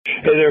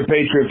Hey there,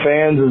 Patriot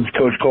fans. This is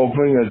Coach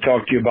Kolkman. I'm going to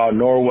talk to you about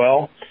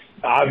Norwell.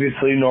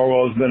 Obviously,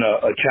 Norwell has been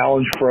a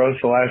challenge for us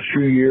the last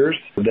few years.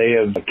 They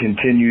have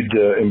continued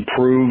to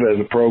improve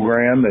as a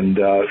program, and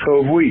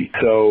so have we.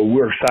 So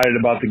we're excited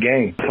about the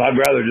game. So I'd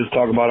rather just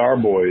talk about our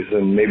boys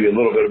and maybe a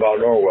little bit about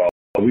Norwell.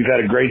 We've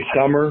had a great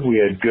summer. We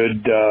had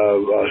good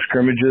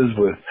scrimmages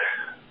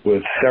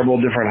with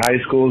several different high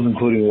schools,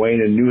 including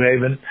Wayne and New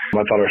Haven. I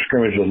thought our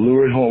scrimmage with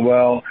Lures went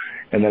well.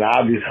 And then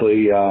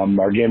obviously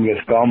our game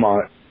against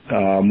Belmont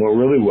went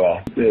really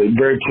well.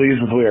 Very pleased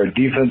with the way our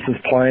defense is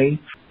playing.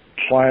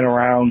 Flying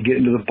around,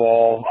 getting to the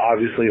ball,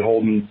 obviously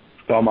holding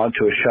Belmont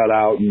to a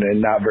shutout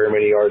and not very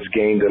many yards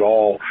gained at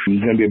all.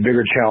 It's going to be a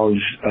bigger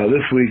challenge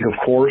this week, of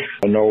course.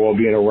 Norwell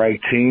being a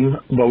ranked team,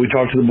 but we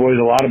talked to the boys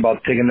a lot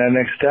about taking that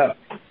next step,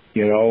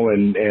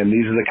 and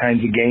these are the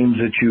kinds of games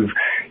that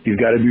you've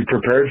got to be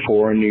prepared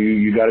for, and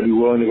you got to be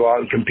willing to go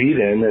out and compete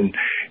in,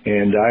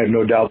 and I have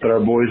no doubt that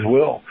our boys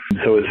will.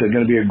 So it's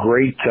going to be a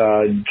great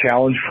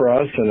challenge for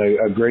us and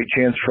a great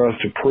chance for us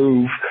to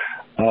prove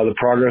the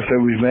progress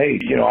that we've made.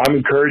 I'm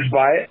encouraged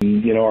by it.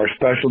 And, our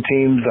special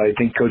teams, I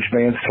think Coach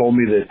Vance told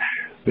me that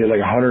we had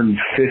like 150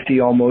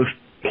 almost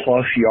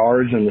plus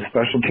yards in the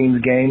special teams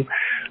game.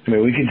 I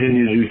mean, we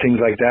continue to do things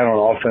like that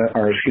on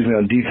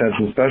defense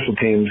and special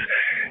teams.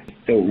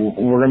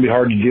 We're going to be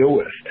hard to deal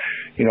with.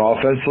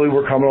 Offensively,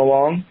 we're coming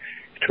along.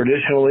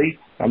 Traditionally,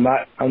 I'm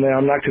not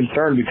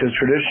concerned because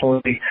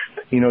traditionally,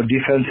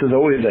 defense is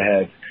always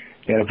ahead.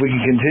 And if we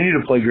can continue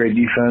to play great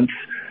defense,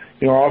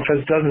 our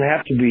offense doesn't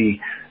have to be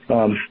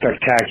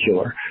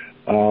spectacular.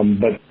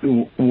 But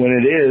when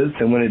it is,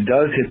 and when it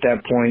does hit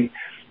that point,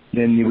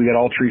 then we got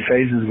all three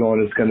phases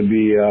going. It's going to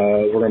be,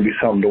 we're going to be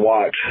something to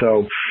watch.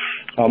 So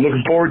I'm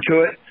looking forward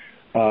to it.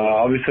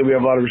 Obviously, we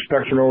have a lot of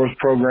respect for Norwell's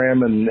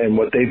program and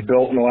what they've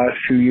built in the last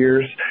few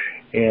years.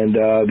 And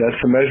that's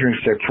the measuring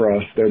stick for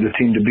us. They're the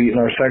team to beat in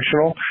our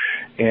sectional,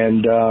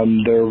 and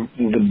they're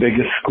the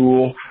biggest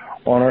school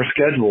on our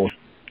schedule.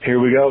 Here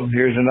we go.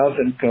 Here's to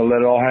nothing. Going to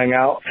let it all hang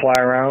out,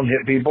 fly around,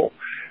 hit people,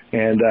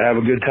 and have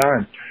a good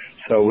time.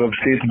 So we'll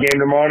see you at the game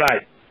tomorrow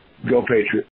night. Go Patriot.